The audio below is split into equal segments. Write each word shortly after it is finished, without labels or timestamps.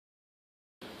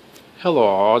Hello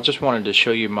all, I just wanted to show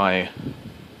you my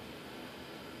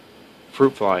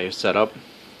fruit fly setup.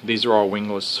 These are all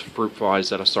wingless fruit flies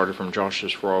that I started from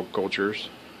Josh's Frog Cultures.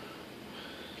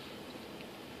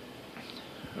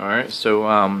 Alright,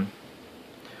 so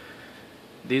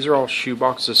these are all shoe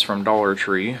boxes from Dollar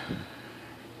Tree.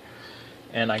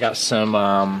 And I got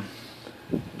some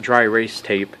dry erase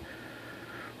tape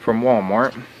from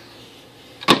Walmart.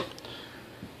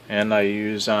 And I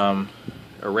use a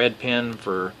red pen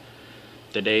for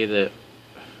the day that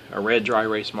a red dry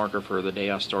erase marker for the day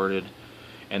I started,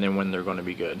 and then when they're going to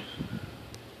be good.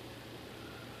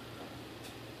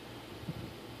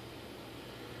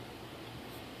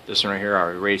 This one right here I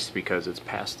erased because it's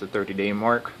past the 30-day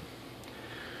mark.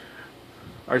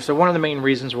 Alright, so one of the main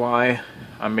reasons why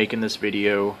I'm making this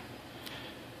video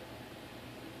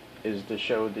is to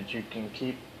show that you can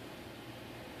keep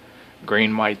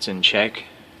grain mites in check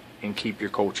and keep your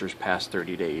cultures past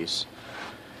 30 days.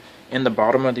 In the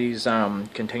bottom of these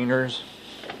containers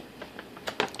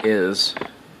is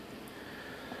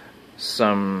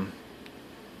some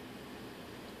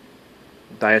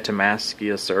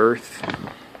diatomaceous earth.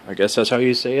 I guess that's how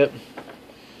you say it.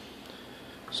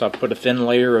 So I put a thin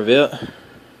layer of it,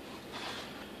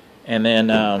 and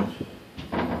then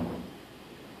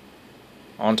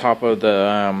on top of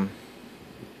the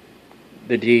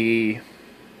DE,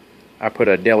 I put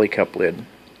a deli cup lid.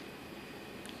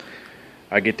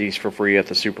 I get these for free at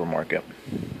the supermarket.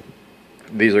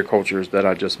 These are cultures that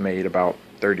I just made about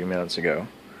 30 minutes ago.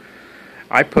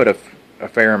 I put a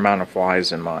fair amount of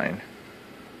flies in mine.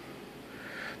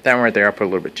 That one right there I put a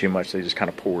little bit too much, they just kind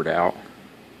of poured out.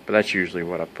 But that's usually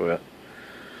what I put.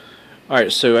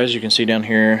 Alright, so as you can see down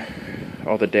here,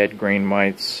 all the dead grain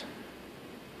mites.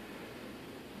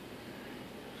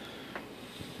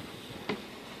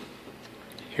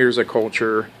 Here's a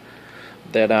culture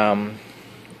that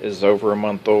is over a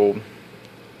month old.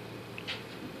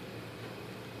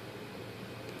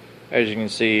 As you can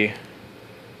see,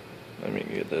 let me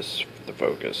get this the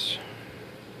focus.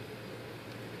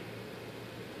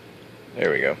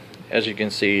 There we go. As you can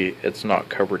see, it's not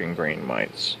covered in grain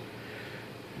mites.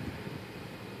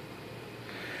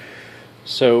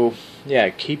 So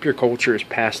yeah, keep your cultures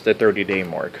past the 30-day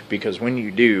mark, because when you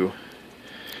do,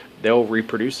 they'll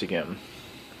reproduce again.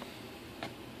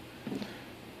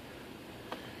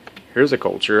 Here's a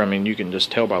culture. I mean, you can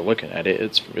just tell by looking at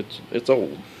it. It's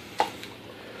old.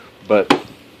 But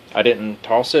I didn't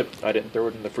toss it. I didn't throw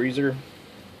it in the freezer.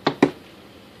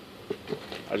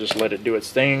 I just let it do its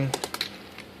thing,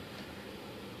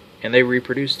 and they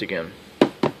reproduced again.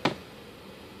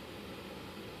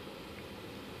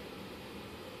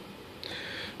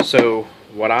 So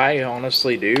what I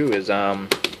honestly do is I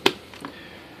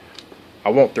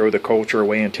won't throw the culture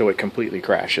away until it completely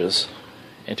crashes,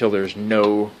 until there's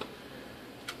no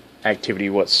activity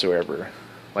whatsoever.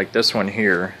 Like this one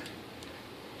here,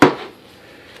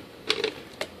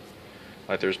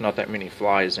 like there's not that many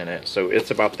flies in it, so it's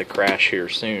about to crash here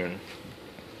soon.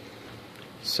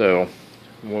 So,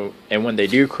 and when they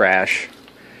do crash,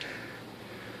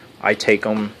 I take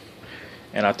them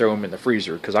and I throw them in the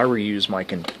freezer, because I reuse my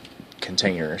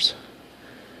containers.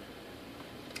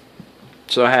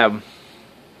 So I have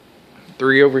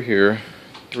 3 over here,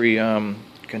 3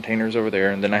 containers over there,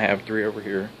 and then I have 3 over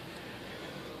here.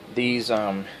 These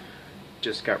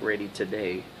just got ready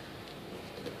today.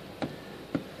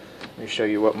 Let me show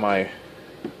you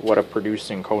what a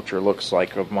producing culture looks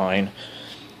like of mine.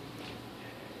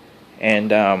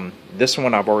 And this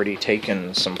one I've already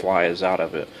taken some flies out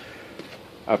of it.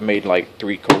 I've made like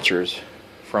 3 cultures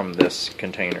from this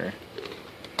container.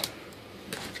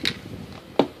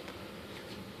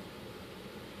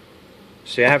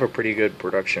 See, I have a pretty good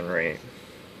production rate.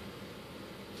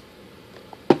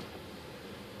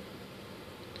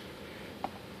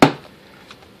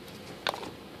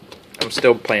 I'm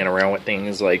still playing around with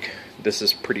things, like this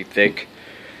is pretty thick,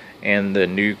 and the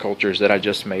new cultures that I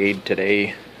just made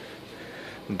today,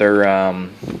 they're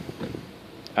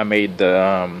I made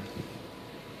the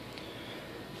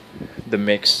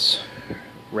mix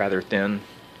rather thin.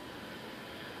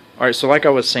 Alright, so like I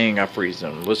was saying, I freeze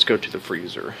them. Let's go to the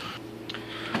freezer.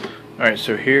 Alright,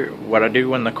 so here, what I do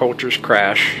when the cultures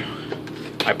crash,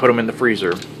 I put them in the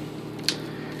freezer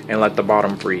and let the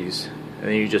bottom freeze. And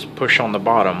then you just push on the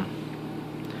bottom,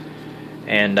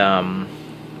 and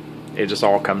it just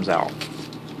all comes out.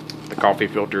 The coffee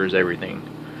filters, everything.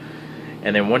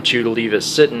 And then once you leave it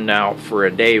sitting out for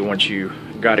a day, once you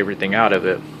got everything out of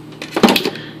it,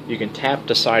 you can tap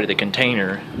the side of the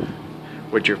container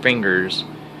with your fingers,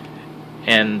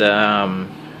 and the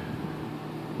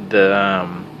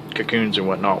cocoons and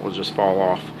whatnot will just fall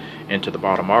off, into the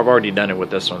bottom. I've already done it with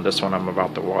this one. This one I'm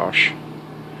about to wash.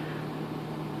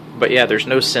 But yeah, there's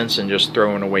no sense in just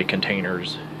throwing away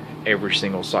containers every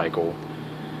single cycle.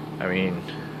 I mean,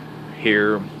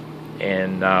 here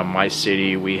in my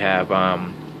city, we have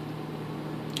a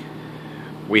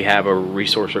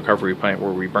resource recovery plant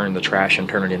where we burn the trash and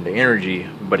turn it into energy.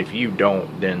 But if you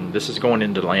don't, then this is going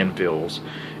into landfills,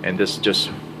 and this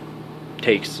just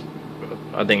takes,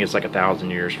 I think it's like 1,000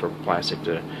 years for plastic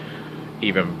to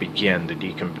even begin the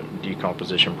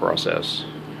decomposition process.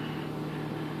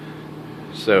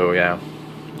 So yeah,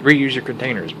 reuse your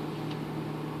containers.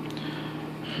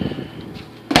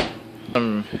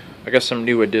 I got some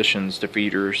new additions to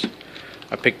feeders.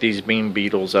 I picked these bean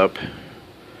beetles up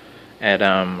at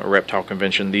a reptile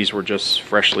convention. These were just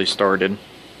freshly started.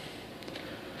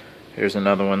 Here's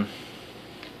another one.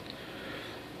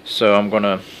 So I'm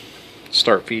gonna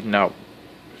start feeding out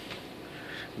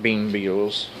bean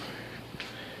beetles.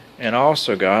 And I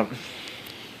also got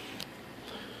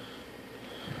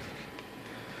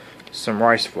some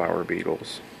rice flower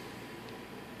beetles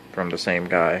from the same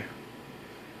guy.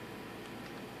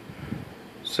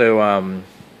 So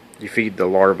you feed the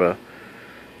larvae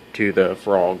to the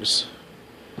frogs.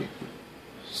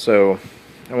 So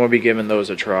I'm gonna be giving those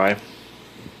a try.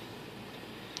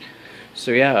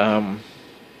 So yeah,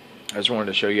 I just wanted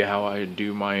to show you how I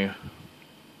do my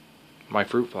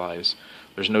fruit flies.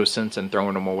 There's no sense in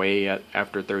throwing them away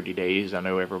after 30 days. I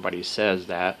know everybody says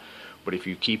that, but if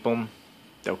you keep them,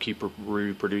 they'll keep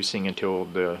reproducing until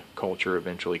the culture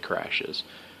eventually crashes.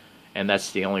 And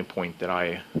that's the only point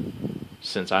that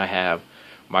since I have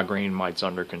my green mites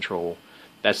under control,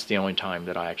 that's the only time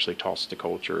that I actually toss the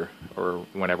culture, or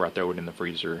whenever I throw it in the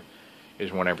freezer,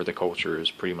 is whenever the culture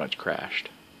is pretty much crashed.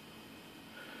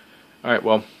 Alright,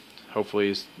 well,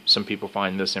 hopefully some people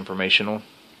find this informational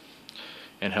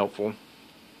and helpful.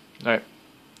 Alright,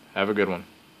 have a good one.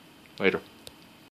 Later.